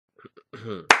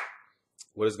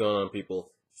What is going on,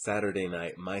 people? Saturday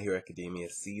night, My Hero Academia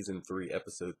Season 3,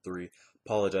 Episode 3.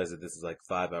 Apologize that this is like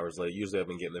 5 hours late. Usually I've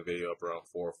been getting the video up around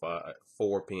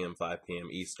 4 p.m., 5 p.m.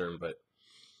 Eastern, but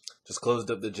just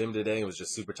closed up the gym today and was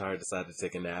just super tired. Decided to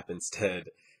take a nap instead.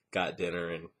 Got dinner,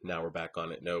 and now we're back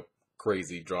on it. No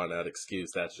crazy, drawn-out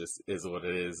excuse. That just is what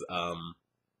it is. But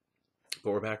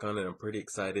we're back on it. I'm pretty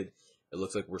excited. It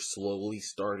looks like we're slowly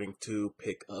starting to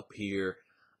pick up here.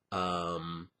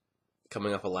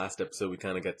 Coming off of last episode, we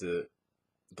kind of got to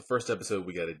the first episode.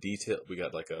 We got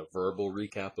like a verbal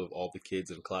recap of all the kids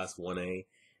in Class 1A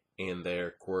and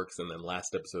their quirks, and then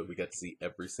last episode we got to see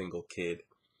every single kid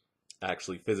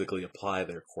actually physically apply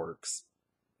their quirks.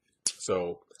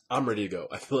 So I'm ready to go.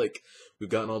 I feel like we've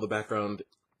gotten all the background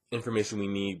information we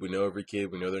need. We know every kid.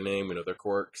 We know their name. We know their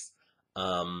quirks.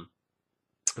 I'm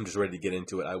just ready to get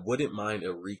into it. I wouldn't mind a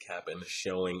recap and a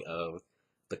showing of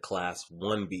the Class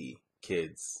 1B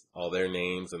kids, all their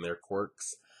names and their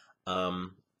quirks.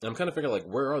 I'm kind of figuring, like,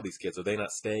 where are these kids? Are they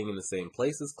not staying in the same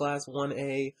place as Class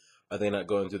 1A? Are they not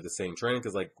going through the same training?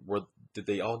 Because, like, did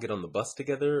they all get on the bus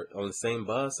together, on the same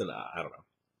bus? And I don't know.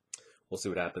 We'll see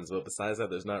what happens. But besides that,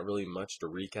 there's not really much to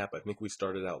recap. I think we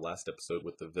started out last episode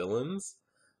with the villains.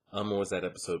 Or was that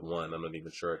episode 1? I'm not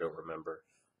even sure. I don't remember.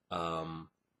 And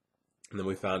then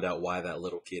we found out why that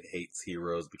little kid hates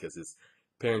heroes, because his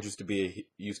parents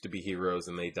used to be heroes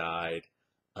and they died.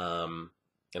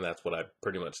 And that's what I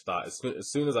pretty much thought. As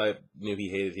soon as I knew he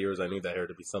hated heroes, I knew that there had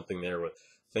to be something there with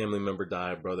family member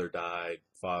died, brother died,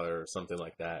 father, or something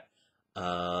like that.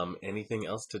 Anything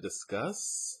else to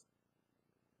discuss?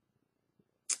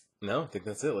 No, I think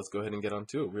that's it. Let's go ahead and get on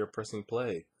to it. We are pressing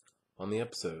play on the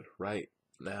episode right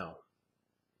now.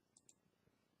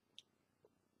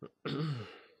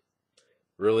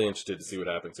 Really interested to see what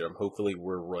happens here. Hopefully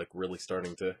we're like really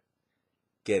starting to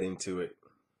get into it.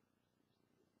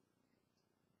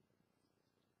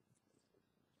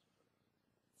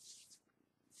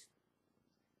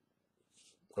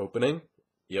 Opening?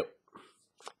 Yep.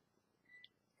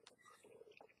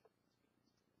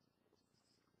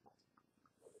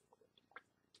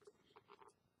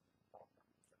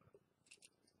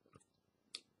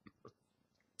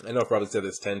 I know I've probably said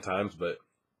this 10 times, but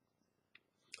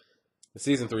the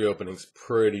Season 3 opening's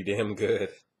pretty damn good.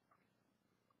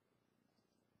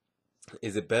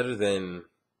 Is it better than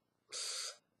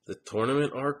the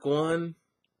tournament arc one?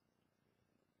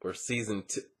 Or Season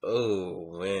 2?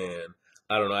 Oh, man.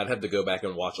 I don't know. I'd have to go back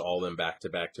and watch all of them back to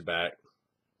back to back.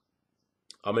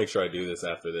 I'll make sure I do this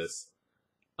after this.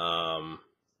 To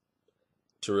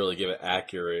really give an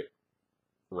accurate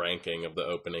ranking of the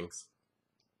openings.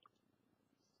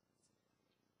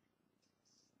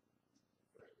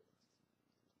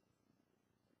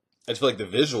 I just feel like the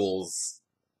visuals,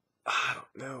 I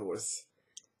don't know, was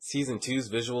Season 2's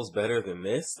visuals better than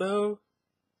this, though?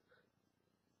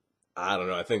 I don't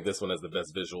know. I think this one has the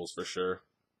best visuals for sure.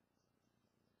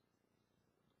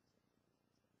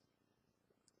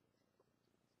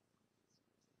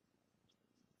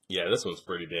 Yeah, this one's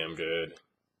pretty damn good.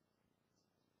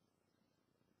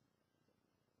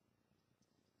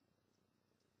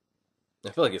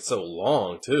 I feel like it's so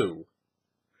long, too.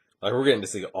 Like, we're getting to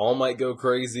see All Might go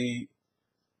crazy,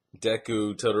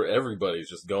 Deku, Totoro, everybody's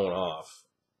just going off.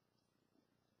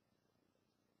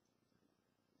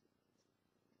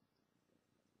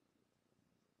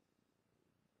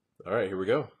 Alright, here we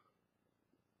go.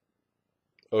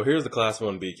 Oh, here's the Class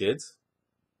 1B kids.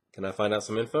 Can I find out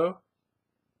some info?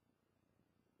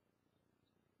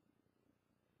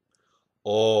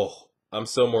 Oh, I'm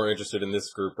so more interested in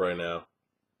this group right now.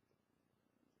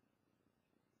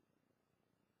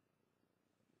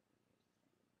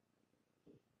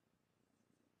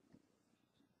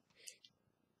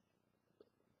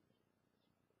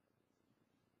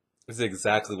 This is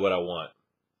exactly what I want.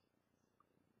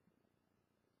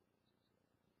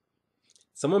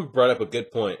 Someone brought up a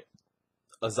good point.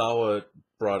 Azawa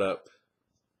brought up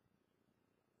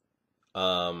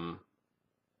um,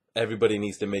 everybody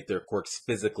needs to make their quirks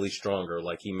physically stronger.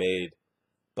 Like he made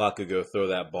Bakugo throw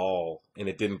that ball, and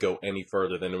it didn't go any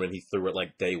further than when he threw it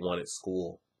like day 1 at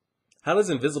school. How does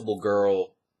Invisible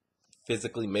Girl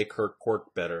physically make her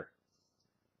quirk better?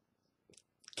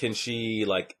 Can she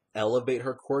like elevate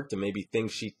her quirk to maybe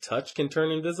things she touched can turn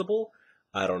invisible?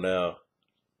 I don't know.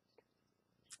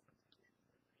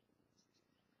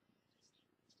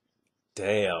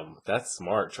 Damn, that's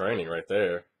smart training right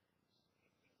there.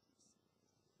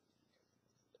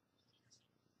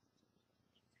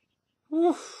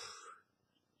 Whew.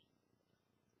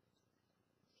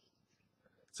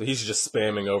 So he's just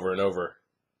spamming over and over.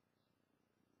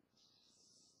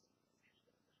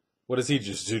 What does he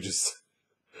just do? Just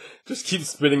Just keep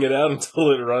spitting it out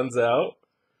until it runs out.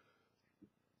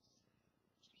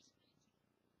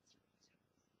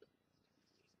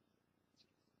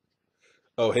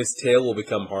 Oh, his tail will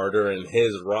become harder and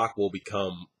his rock will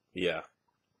become. Yeah.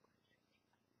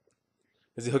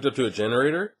 Is he hooked up to a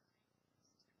generator?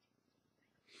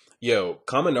 Yo,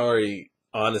 Kaminari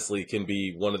honestly can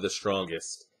be one of the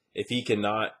strongest. If he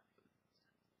cannot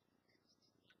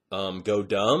go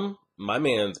dumb, my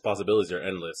man's possibilities are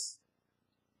endless.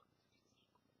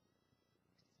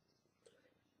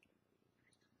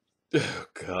 Oh,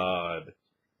 God.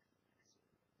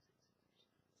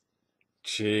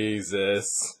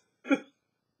 Jesus. The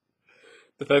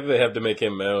fact that they have to make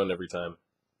him moan every time.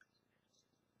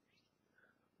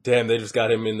 Damn, they just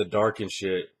got him in the dark and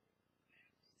shit.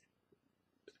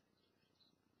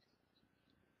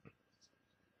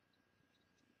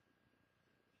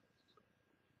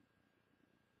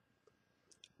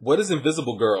 What is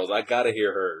Invisible Girls? I gotta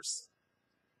hear hers.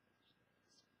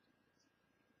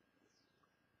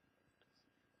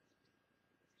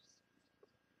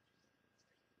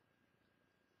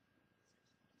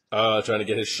 Trying to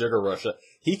get his sugar rush up.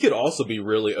 He could also be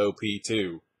really OP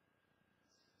too.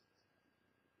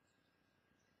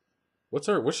 What's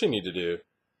she need to do?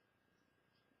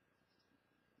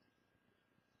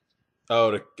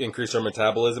 Oh, to increase her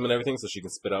metabolism and everything so she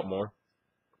can spit out more?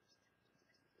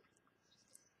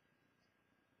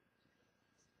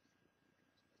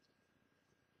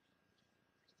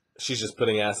 She's just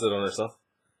putting acid on herself.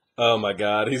 Oh my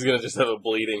god, he's gonna just have a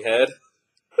bleeding head.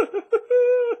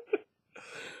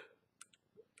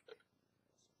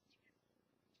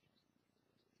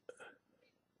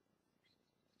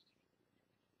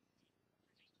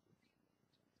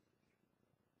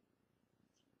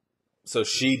 So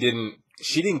she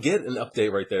didn't get an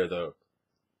update right there though.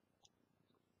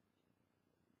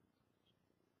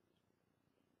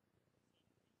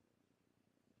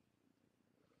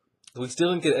 We still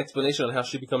didn't get an explanation on how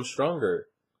she becomes stronger,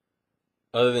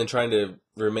 other than trying to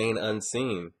remain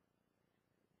unseen.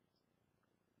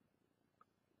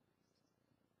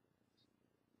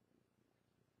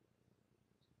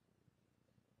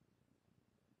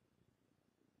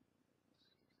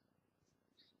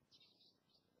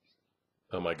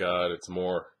 Oh my god, it's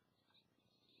more.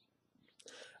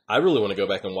 I really want to go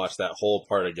back and watch that whole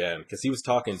part again because he was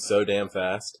talking so damn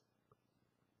fast,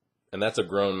 and that's a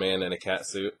grown man in a cat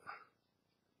suit.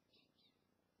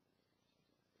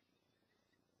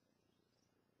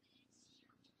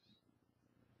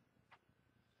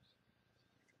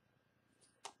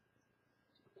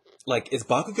 Like, is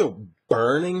Bakugo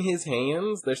burning his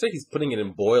hands? They say he's putting it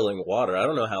in boiling water. I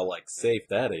don't know how like safe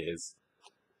that is.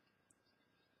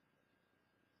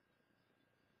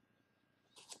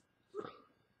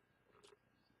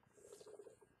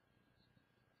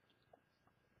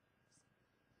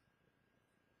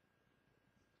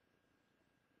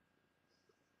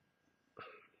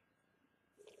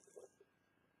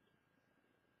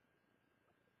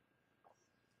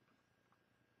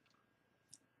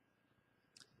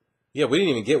 Yeah, we didn't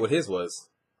even get what his was.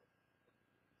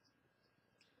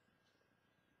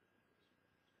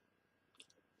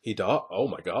 He died. Oh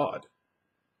my god,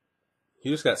 he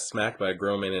just got smacked by a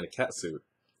grown man in a cat suit.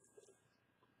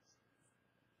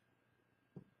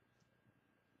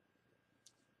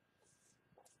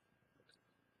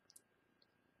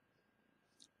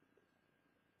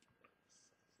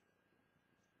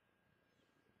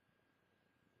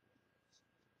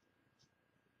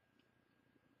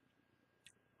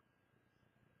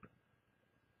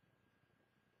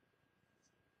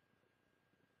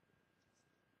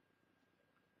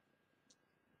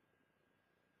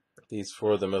 These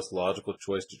four are the most logical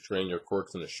choice to train your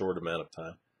quirks in a short amount of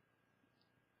time.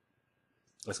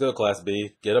 Let's go, Class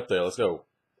B. Get up there. Let's go.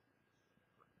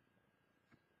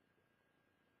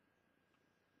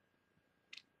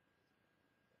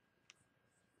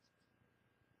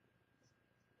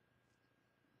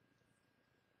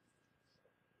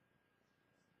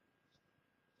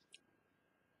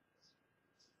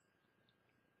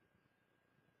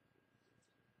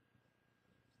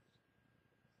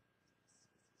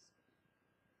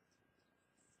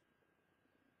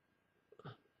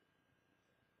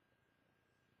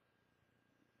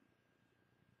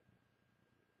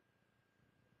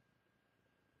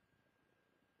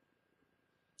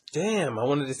 Damn, I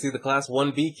wanted to see the Class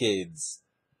 1B kids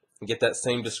and get that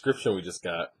same description we just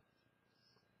got.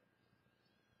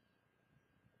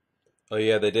 Oh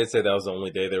yeah, they did say that was the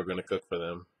only day they were going to cook for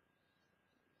them.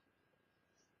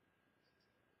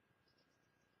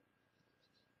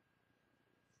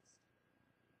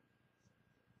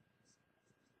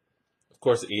 Of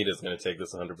course, Ida's going to take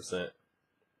this 100%.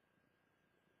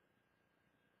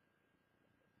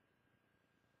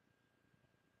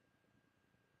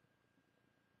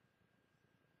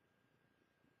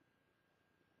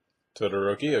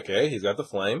 Todoroki, okay, he's got the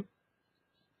flame.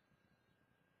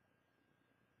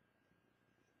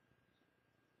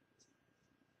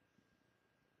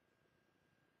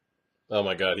 Oh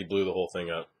my god, he blew the whole thing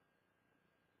up.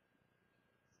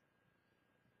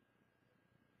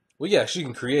 Well, yeah, she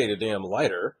can create a damn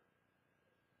lighter.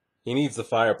 He needs the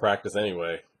fire practice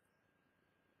anyway.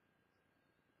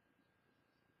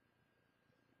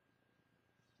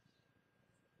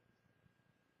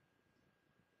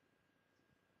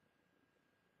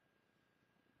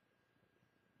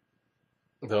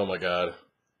 Oh my god.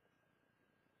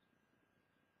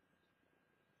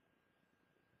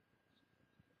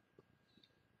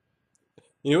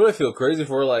 You know what I feel crazy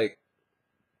for? Like,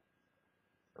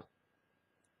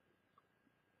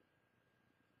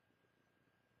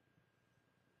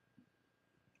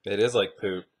 it is like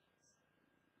poop.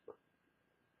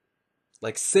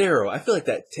 Like Sero, I feel like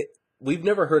we've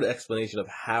never heard an explanation of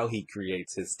how he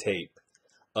creates his tape,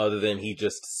 other than he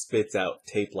just spits out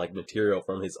tape-like material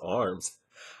from his arms.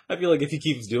 I feel like if he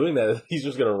keeps doing that, he's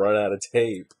just gonna run out of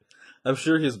tape. I'm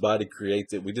sure his body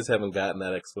creates it. We just haven't gotten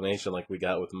that explanation like we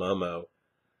got with Momo.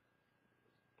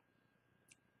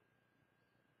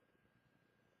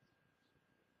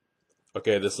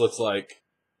 Okay, this looks like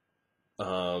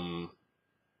um,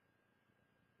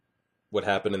 what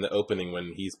happened in the opening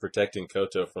when he's protecting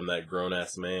Koto from that grown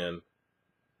ass man.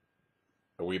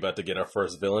 Are we about to get our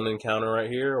first villain encounter right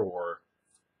here, or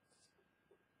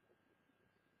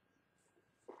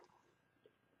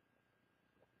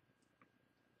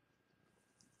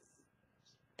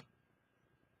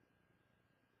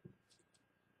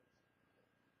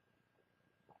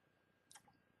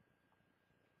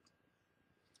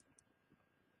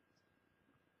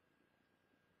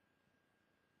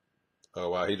oh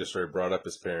wow, he just straight brought up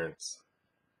his parents.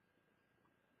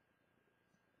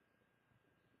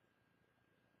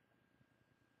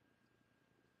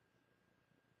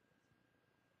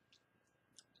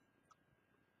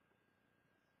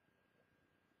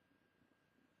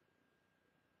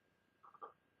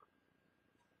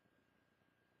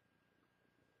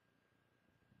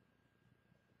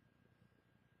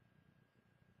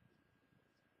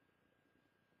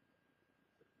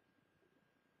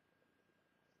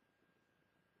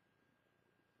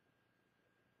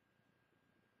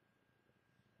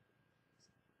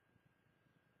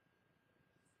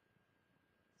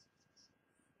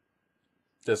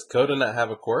 Does Koto not have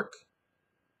a quirk?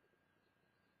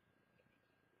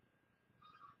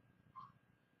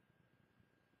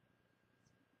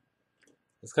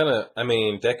 It's kind of, I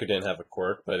mean, Deku didn't have a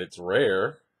quirk, but it's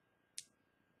rare.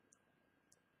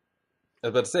 I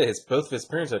was about to say, both of his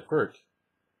parents had quirk.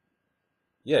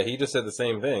 Yeah, he just said the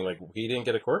same thing. Like, he didn't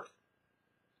get a quirk?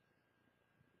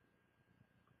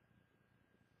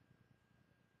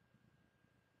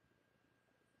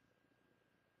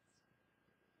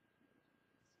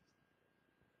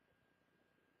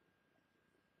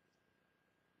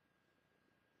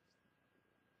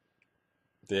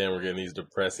 Damn, we're getting these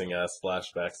depressing ass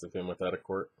flashbacks of him without a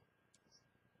quirk.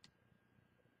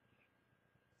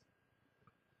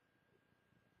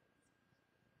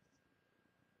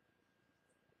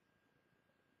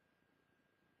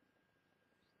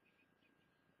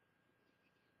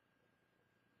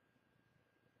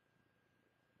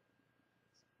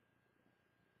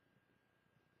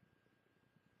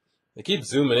 They keep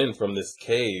zooming in from this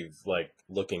cave, like,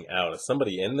 looking out. Is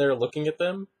somebody in there looking at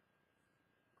them?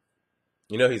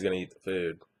 You know he's gonna eat the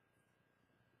food.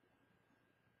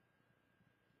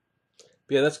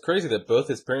 But yeah, that's crazy that both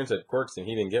his parents had quirks and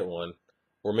he didn't get one.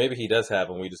 Or maybe he does have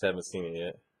one, we just haven't seen it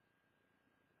yet.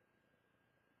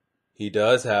 He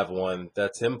does have one.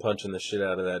 That's him punching the shit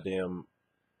out of that damn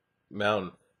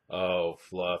mountain. Oh,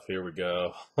 fluff. Here we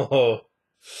go. Oh,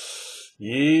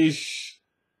 yeesh.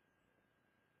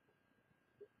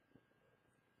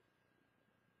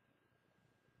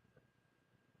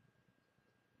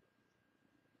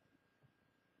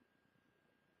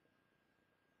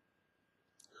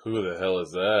 Who the hell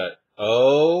is that?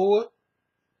 Oh,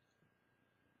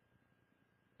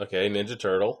 okay. Ninja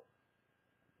Turtle.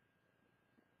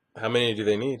 How many do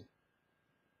they need?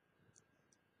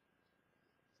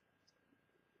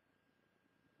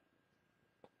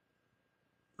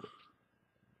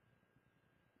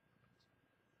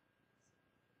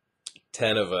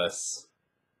 10 of us.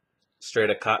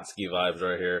 Straight Akatsuki vibes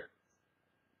right here.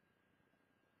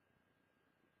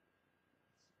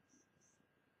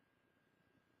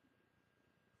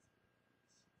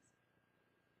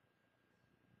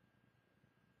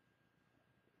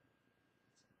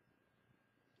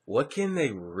 What can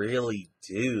they really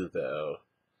do though?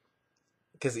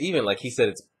 Because even like he said,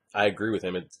 it's. I agree with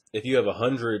him. It's if you have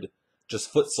 100 just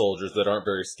foot soldiers that aren't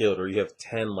very skilled, or you have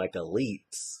 10 like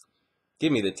elites.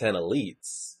 Give me the 10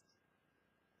 elites.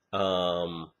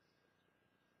 Um,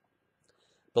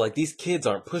 but like these kids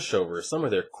aren't pushovers. Some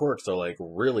of their quirks are like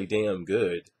really damn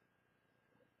good.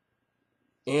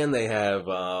 And they have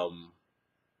the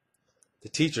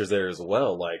teachers there as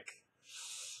well. Like,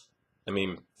 I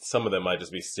mean, some of them might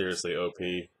just be seriously OP.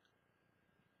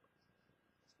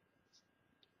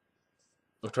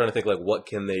 I'm trying to think like what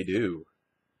can they do?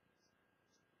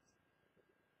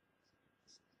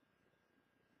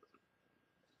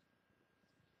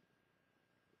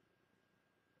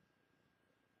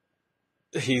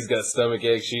 He's got stomach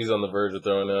ache. She's on the verge of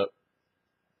throwing up.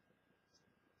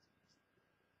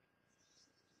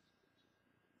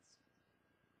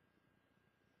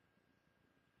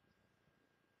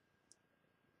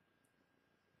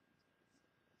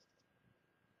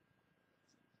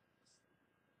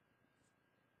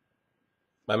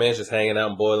 My man's just hanging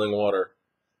out in boiling water.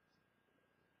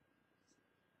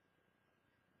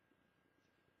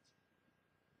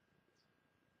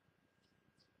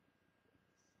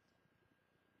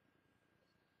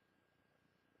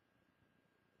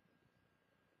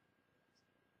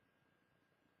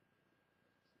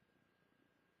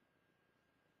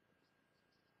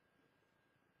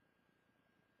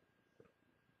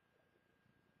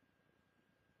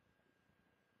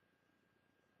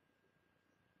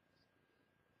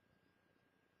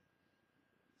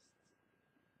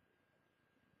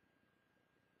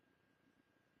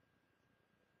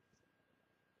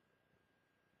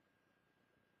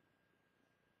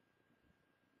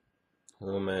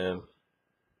 Oh man.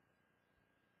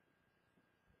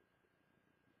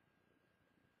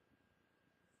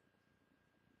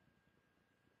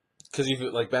 Because you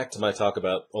feel like back to my talk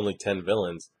about only 10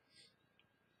 villains.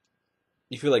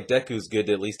 You feel like Deku's good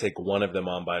to at least take one of them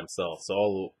on by himself.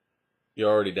 So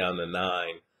you're already down to 9.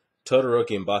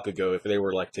 Todoroki and Bakugo, if they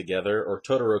were like together, or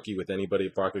Todoroki with anybody,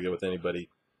 Bakugo with anybody,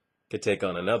 could take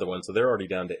on another one. So they're already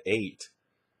down to 8.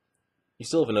 You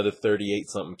still have another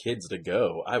 38 something kids to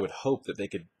go. I would hope that they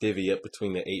could divvy up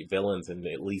between the 8 villains and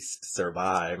at least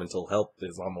survive until help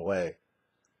is on the way.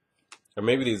 Or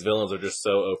maybe these villains are just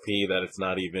so OP that it's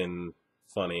not even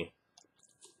funny.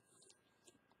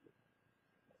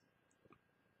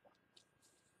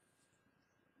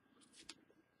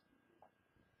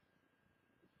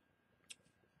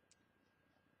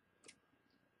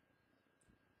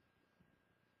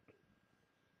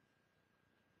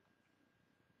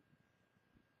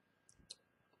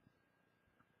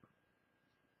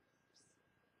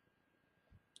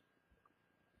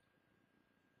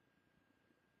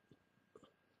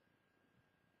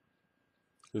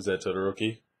 Who's that,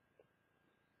 Todoroki?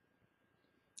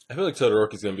 I feel like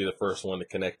Todoroki's going to be the first one to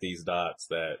connect these dots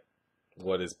that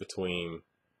what is between.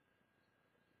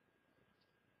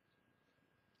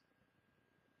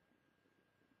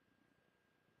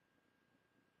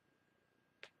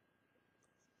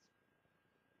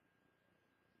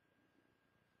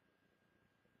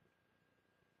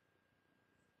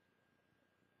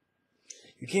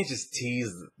 You can't just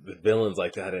tease the villains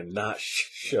like that and not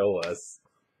show us.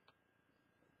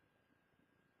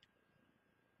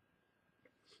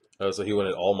 Oh, so he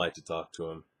wanted All Might to talk to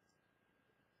him.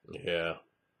 Yeah.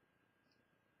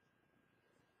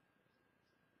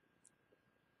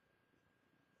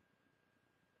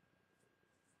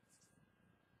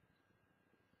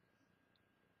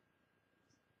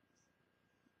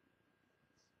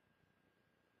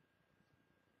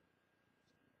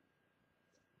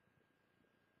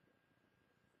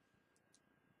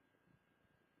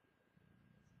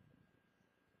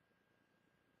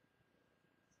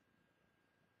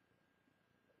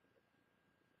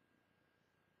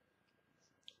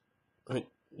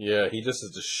 Yeah, he just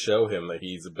has to show him that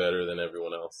he's better than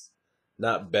everyone else.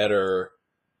 Not better,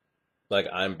 like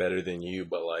I'm better than you,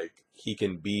 but like he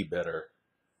can be better.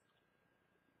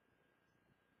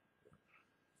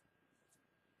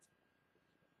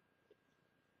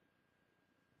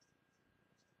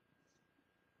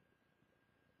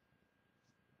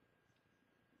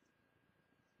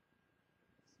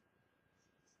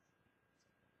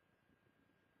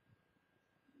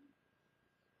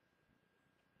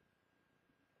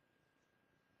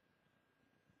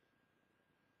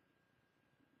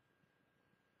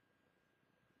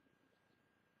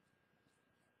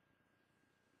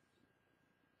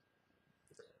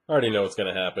 I already know what's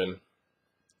gonna happen.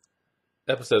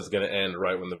 Episode's gonna end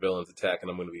right when the villains attack, and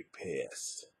I'm gonna be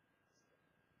pissed.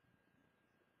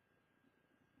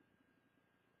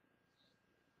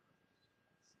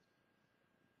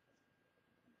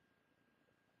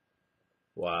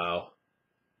 Wow.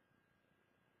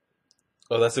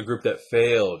 Oh, that's a group that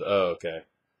failed. Oh, okay.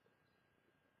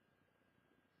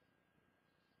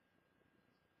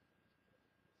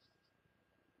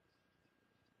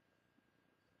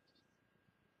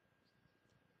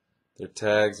 Their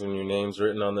tags when your name's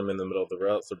written on them in the middle of the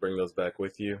route, so bring those back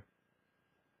with you.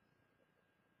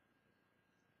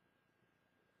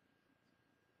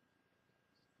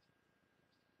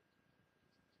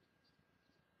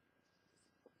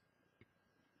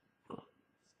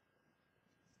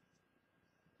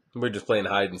 We're just playing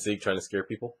hide and seek, trying to scare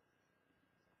people.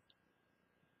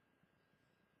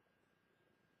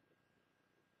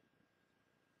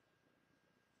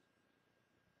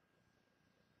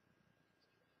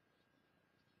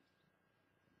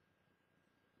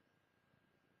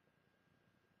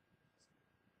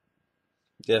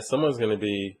 Yeah, someone's gonna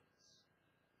be.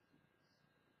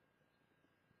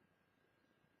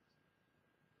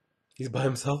 He's by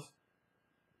himself.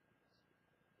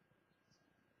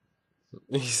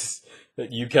 He's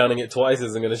you counting it twice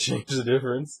isn't gonna change the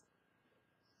difference.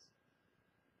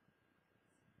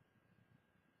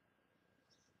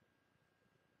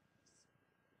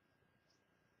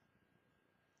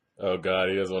 Oh God,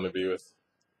 he doesn't want to be with.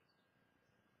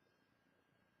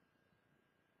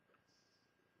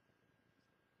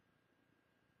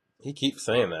 He keeps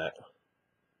saying that.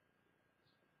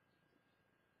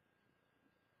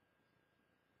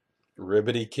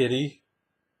 Ribbity kitty.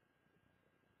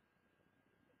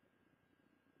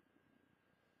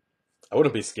 I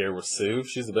wouldn't be scared with Sue.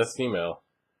 She's the best female.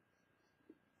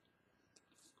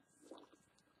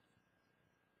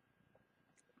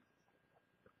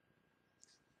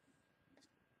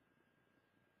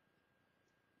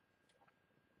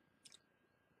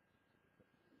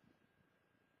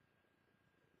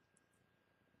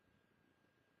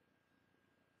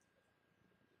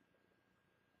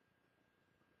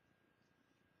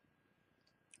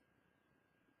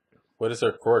 What is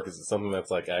her quirk? Is it something that's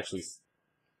like actually?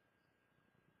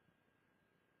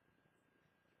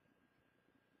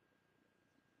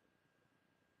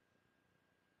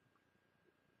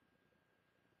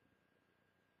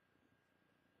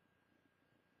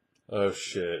 Oh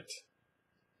shit.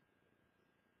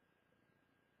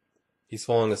 He's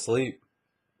falling asleep.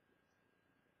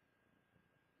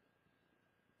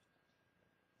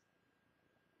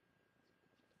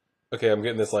 Okay, I'm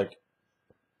getting this like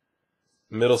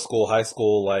middle school, high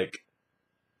school like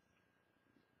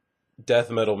death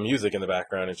metal music in the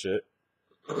background and shit.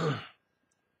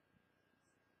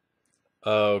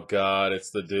 Oh God,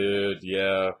 it's the dude.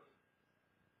 Yeah,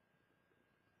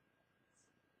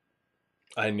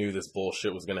 I knew this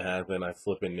bullshit was gonna happen. I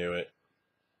flipping knew it.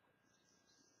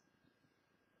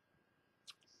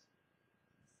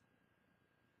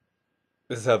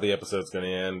 This is how the episode's gonna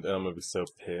end. I'm gonna be so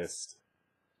pissed.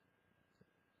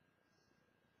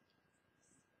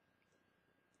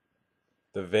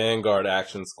 The Vanguard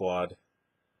Action Squad.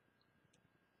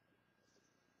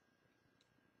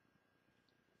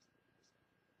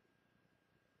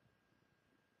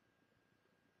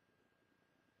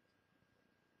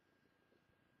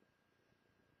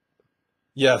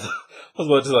 Yeah, I was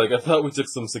about to like. I thought we took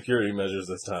some security measures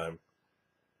this time.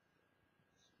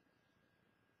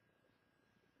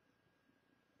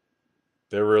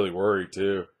 They're really worried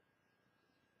too.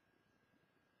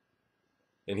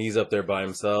 And he's up there by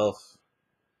himself.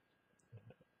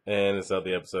 And that's how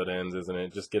the episode ends, isn't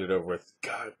it? Just get it over with.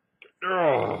 God,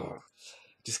 ugh.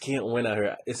 Just can't win out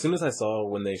here. As soon as I saw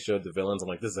when they showed the villains, I'm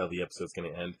like, this is how the episode's gonna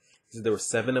end. Because there were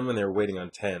seven of them, and they were waiting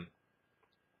on 10.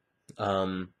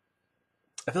 Um,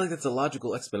 I feel like that's a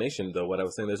logical explanation, though. What I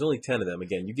was saying, there's only 10 of them.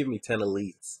 Again, you give me 10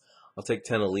 elites, I'll take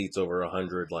 10 elites over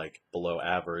 100, like below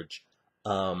average.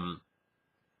 Um,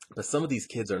 but some of these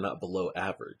kids are not below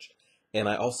average. And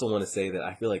I also want to say that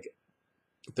I feel like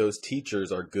those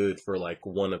teachers are good for like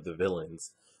one of the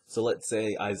villains. So let's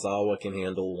say Aizawa can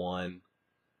handle one.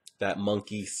 That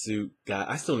monkey suit guy,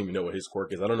 I still don't even know what his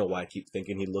quirk is. I don't know why I keep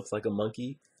thinking he looks like a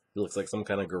monkey. He looks like some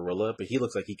kind of gorilla, but he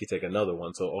looks like he could take another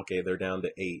one. So okay, they're down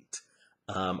to 8.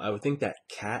 I would think that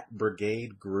cat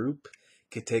brigade group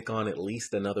could take on at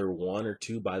least another one or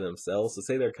two by themselves. So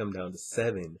say they come down to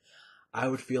 7. I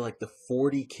would feel like the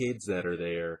 40 kids that are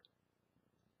there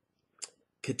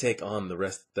could take on the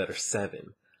rest that are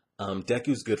 7.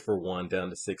 Deku's good for 1,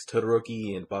 down to 6.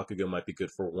 Todoroki and Bakugo might be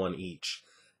good for 1 each.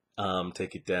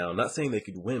 Take it down. Not saying they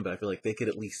could win, but I feel like they could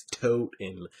at least tote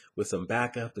and with some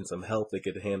backup and some help, they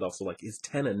could hand off. So like, is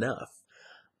 10 enough?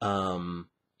 Um,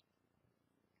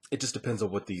 it just depends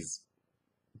on what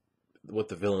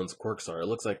the villain's quirks are. It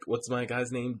looks like what's my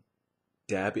guy's name?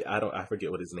 Dabby. I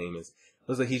forget what his name is. It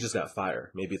looks like he's just got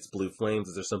fire. Maybe it's blue flames.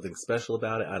 Is there something special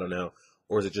about it? I don't know.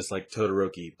 Or is it just like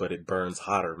Todoroki, but it burns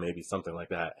hotter? Maybe something like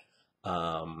that.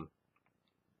 Um,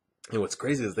 and what's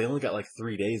crazy is they only got like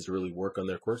 3 days to really work on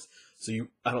their course. So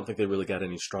I don't think they really got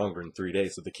any stronger in 3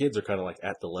 days. So the kids are kind of like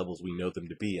at the levels we know them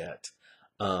to be at.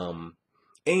 Um,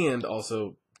 And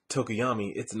also,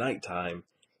 Tokoyami, it's nighttime.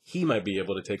 He might be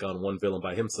able to take on one villain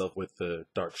by himself with the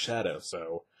Dark Shadow.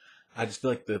 So I just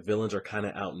feel like the villains are kind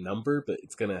of outnumbered, but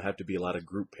it's going to have to be a lot of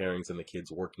group pairings and the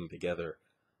kids working together.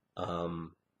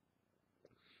 Um,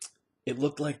 it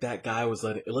looked like that guy was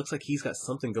letting, it looks like he's got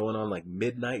something going on like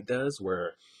Midnight does,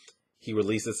 where he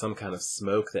releases some kind of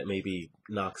smoke that maybe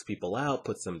knocks people out,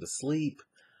 puts them to sleep.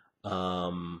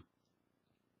 Um,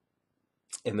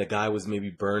 and the guy was maybe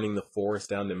burning the forest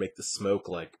down to make the smoke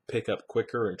like pick up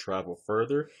quicker and travel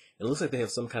further. And it looks like they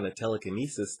have some kind of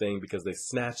telekinesis thing because they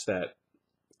snatched that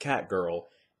cat girl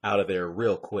out of there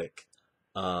real quick.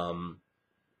 Um,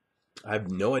 I have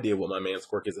no idea what my man's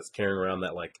quirk is that's carrying around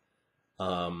that like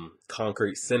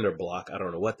concrete cinder block. I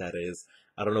don't know what that is.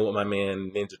 I don't know what my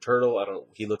man Ninja Turtle. I don't.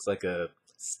 He looks like a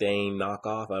Stain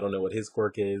knockoff. I don't know what his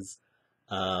quirk is.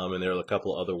 And there are a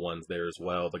couple other ones there as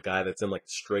well. The guy that's in like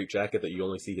the straight jacket that you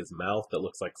only see his mouth that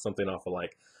looks like something off of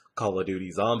like Call of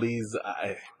Duty Zombies.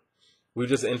 We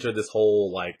just entered this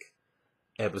whole like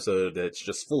episode that's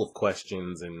just full of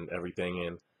questions and everything,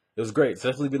 and it was great. It's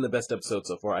definitely been the best episode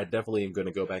so far. I definitely am going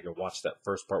to go back and watch that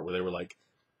first part where they were like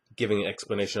giving an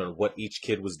explanation on what each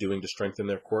kid was doing to strengthen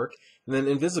their quirk. And then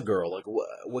Invisigirl, like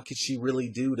what could she really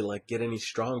do to like get any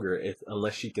stronger if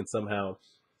unless she can somehow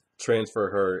transfer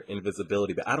her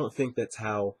invisibility? But I don't think that's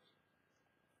how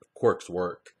quirks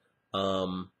work.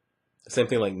 Um, Same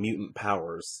thing like mutant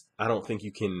powers. I don't think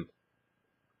you can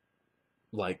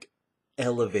like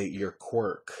elevate your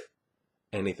quirk,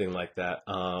 anything like that.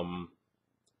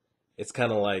 It's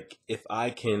kind of like if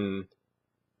I'm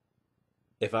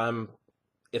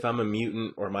if I'm a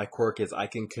mutant or my quirk is I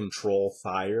can control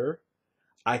fire,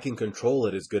 I can control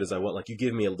it as good as I want. Like you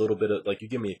give me a little bit of like you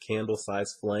give me a candle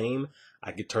sized flame,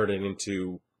 I could turn it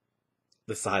into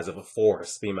the size of a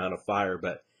forest, the amount of fire,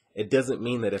 but it doesn't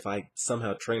mean that if I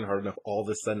somehow train hard enough all of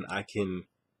a sudden I can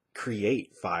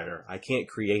create fire. I can't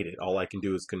create it. All I can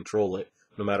do is control it.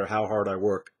 No matter how hard I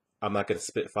work, I'm not going to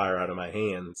spit fire out of my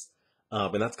hands.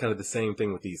 And that's kind of the same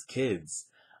thing with these kids.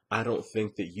 I don't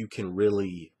think that you can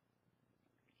really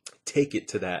take it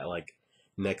to that like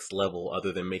next level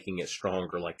other than making it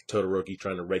stronger, like Todoroki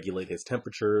trying to regulate his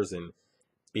temperatures and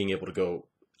being able to go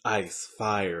ice,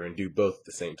 fire, and do both at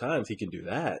the same time. If he can do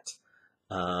that,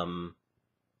 um,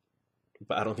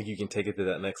 but I don't think you can take it to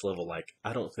that next level. Like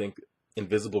I don't think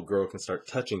Invisible Girl can start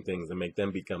touching things and make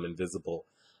them become invisible.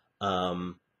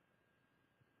 Um,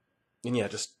 and yeah,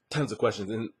 just tons of questions.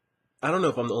 And I don't know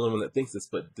if I'm the only one that thinks this,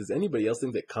 but does anybody else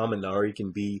think that Kaminari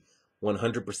can be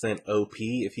 100% OP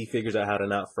if he figures out how to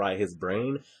not fry his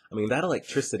brain? I mean, that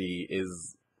electricity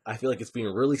is, I feel like it's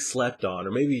being really slept on,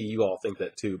 or maybe you all think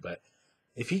that too, but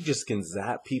if he just can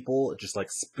zap people, just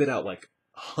like spit out like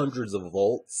hundreds of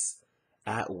volts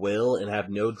at will and have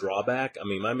no drawback, I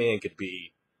mean, my man could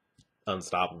be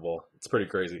unstoppable. It's pretty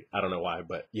crazy. I don't know why,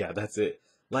 but yeah, that's it.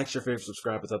 Like, share, favorite,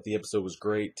 subscribe. I thought the episode was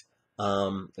great.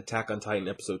 Attack on Titan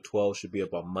episode 12 should be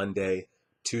up on Monday.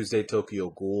 Tuesday,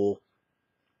 Tokyo Ghoul.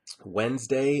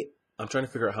 Wednesday, I'm trying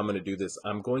to figure out how I'm going to do this.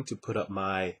 I'm going to put up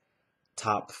my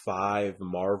top 5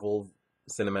 Marvel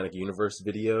Cinematic Universe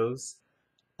videos.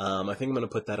 I think I'm going to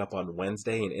put that up on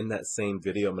Wednesday, and in that same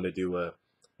video, I'm going to do a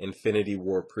Infinity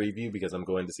War preview because I'm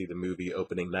going to see the movie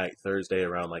opening night Thursday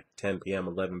around like 10 p.m.,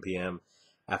 11 p.m.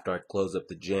 after I close up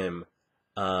the gym.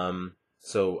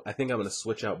 So I think I'm going to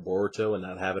switch out Boruto and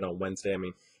not have it on Wednesday. I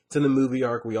mean, it's in the movie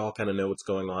arc. We all kind of know what's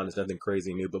going on. It's nothing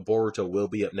crazy new, but Boruto will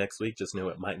be up next week. Just know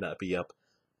it might not be up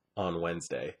on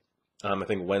Wednesday. I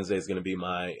think Wednesday is going to be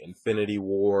my Infinity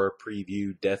War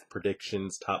preview, death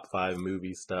predictions, top 5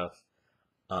 movie stuff.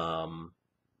 Um,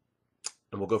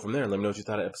 and we'll go from there. And let me know what you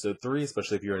thought of episode 3,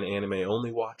 especially if you're an anime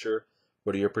only watcher.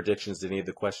 What are your predictions to any of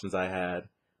the questions I had?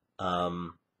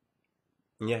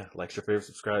 Yeah, like, share, favorite,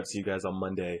 subscribe. See you guys on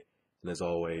Monday. And as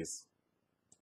always,